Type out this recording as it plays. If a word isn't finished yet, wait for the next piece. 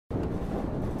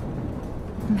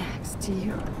Max, do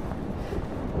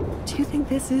you think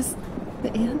this is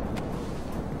the end?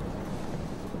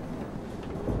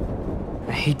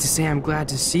 I hate to say I'm glad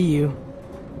to see you,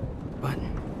 but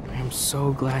I'm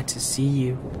so glad to see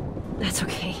you. That's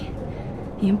okay.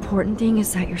 The important thing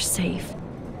is that you're safe.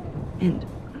 And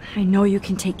I know you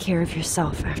can take care of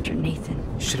yourself after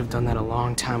Nathan. Should have done that a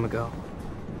long time ago.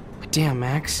 But damn,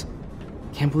 Max.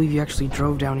 Can't believe you actually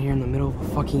drove down here in the middle of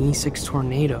a fucking E6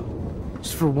 tornado.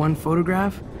 Just for one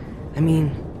photograph? I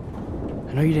mean,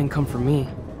 I know you didn't come for me.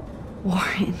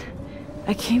 Warren,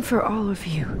 I came for all of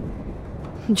you.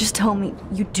 Just tell me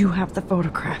you do have the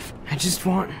photograph. I just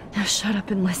want... Now shut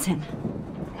up and listen.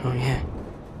 Oh yeah,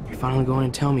 you're finally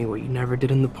going to tell me what you never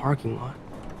did in the parking lot.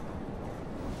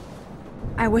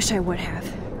 I wish I would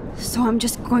have. So I'm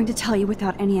just going to tell you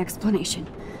without any explanation.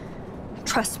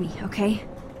 Trust me, okay?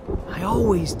 I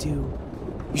always do.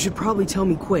 You should probably tell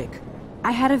me quick.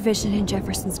 I had a vision in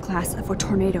Jefferson's class of a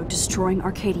tornado destroying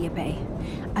Arcadia Bay.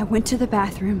 I went to the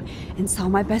bathroom and saw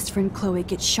my best friend Chloe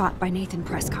get shot by Nathan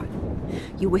Prescott.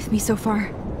 You with me so far?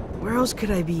 Where else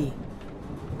could I be?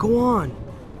 Go on.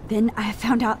 Then I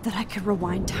found out that I could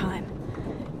rewind time.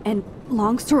 And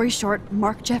long story short,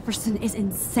 Mark Jefferson is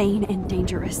insane and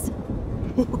dangerous.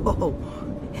 Whoa,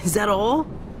 is that all?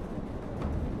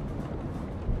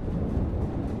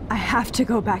 I have to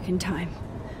go back in time.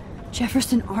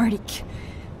 Jefferson already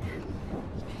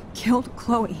killed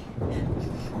Chloe.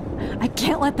 I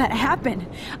can't let that happen.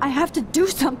 I have to do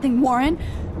something, Warren.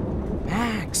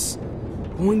 Max,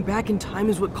 going back in time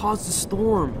is what caused the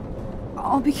storm.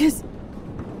 All because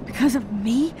of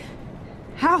me?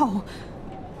 How?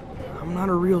 I'm not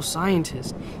a real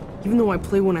scientist, even though I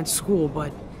play one at school,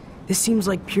 but this seems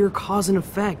like pure cause and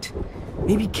effect.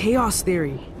 Maybe chaos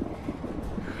theory.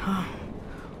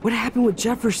 What happened with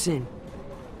Jefferson?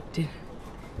 Did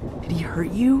he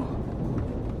hurt you?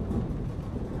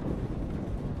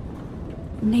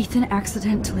 Nathan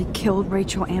accidentally killed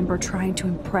Rachel Amber trying to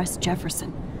impress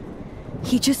Jefferson.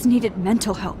 He just needed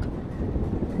mental help.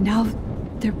 Now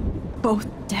they're both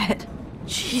dead.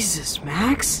 Jesus,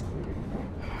 Max.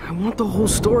 I want the whole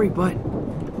story, but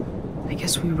I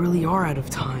guess we really are out of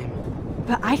time.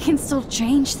 But I can still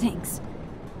change things.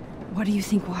 What do you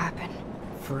think will happen?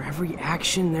 For every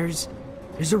action, there's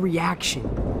a reaction.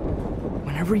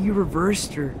 Whenever you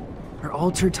reversed or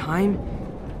altered time,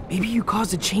 maybe you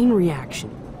caused a chain reaction.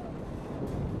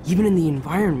 Even in the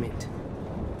environment.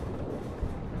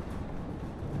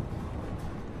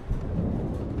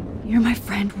 You're my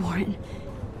friend, Warren.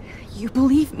 You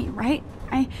believe me, right?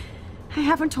 I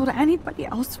haven't told anybody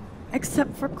else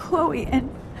except for Chloe, and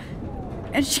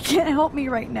she can't help me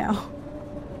right now.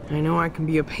 I know I can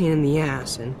be a pain in the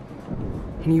ass, and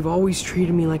you've always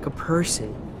treated me like a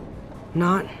person.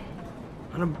 Not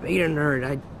a beta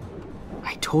nerd.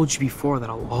 I told you before that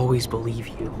I'll always believe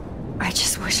you. I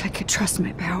just wish I could trust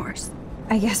my powers.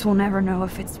 I guess we'll never know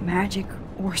if it's magic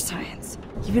or science.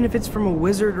 Even if it's from a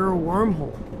wizard or a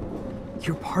wormhole.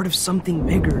 You're part of something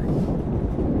bigger.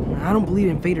 I don't believe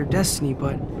in fate or destiny,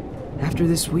 but after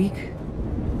this week,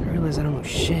 I realize I don't know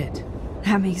shit.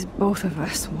 That makes both of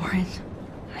us, Warren.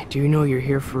 I do know you're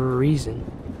here for a reason.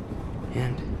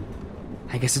 And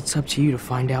I guess it's up to you to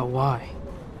find out why.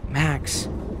 Max,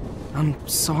 I'm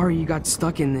sorry you got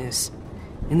stuck in this.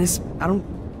 I don't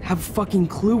have a fucking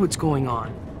clue what's going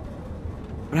on.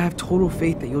 But I have total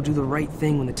faith that you'll do the right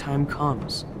thing when the time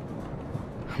comes.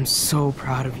 I'm so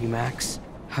proud of you, Max.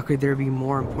 How could there be a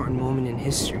more important moment in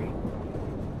history?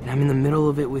 And I'm in the middle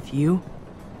of it with you.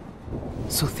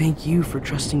 So thank you for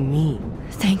trusting me.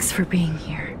 Thanks for being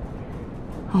here.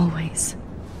 Always.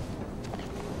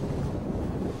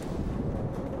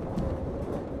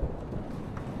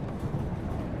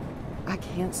 I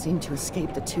can't seem to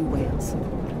escape the two whales.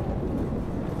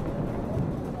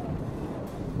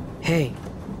 Hey,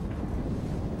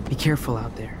 be careful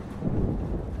out there.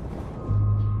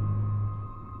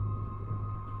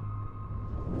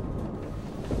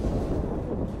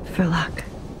 For luck.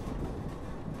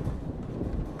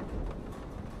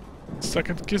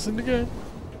 Second kiss in the game.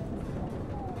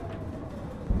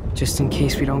 Just in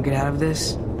case we don't get out of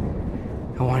this,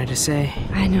 I wanted to say...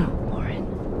 I know, Warren.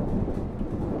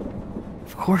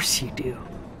 Of course you do.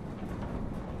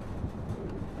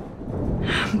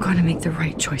 I'm gonna make the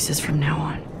right choices from now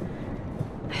on.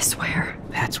 I swear.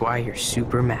 That's why you're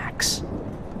Super Max.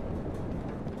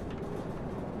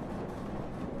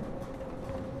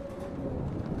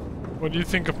 What do you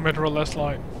think of Metro Last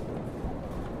Line?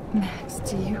 Max,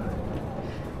 do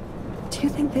you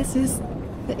think this is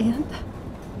the end?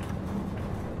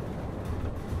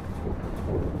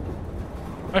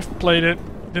 I've played it,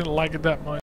 didn't like it that much.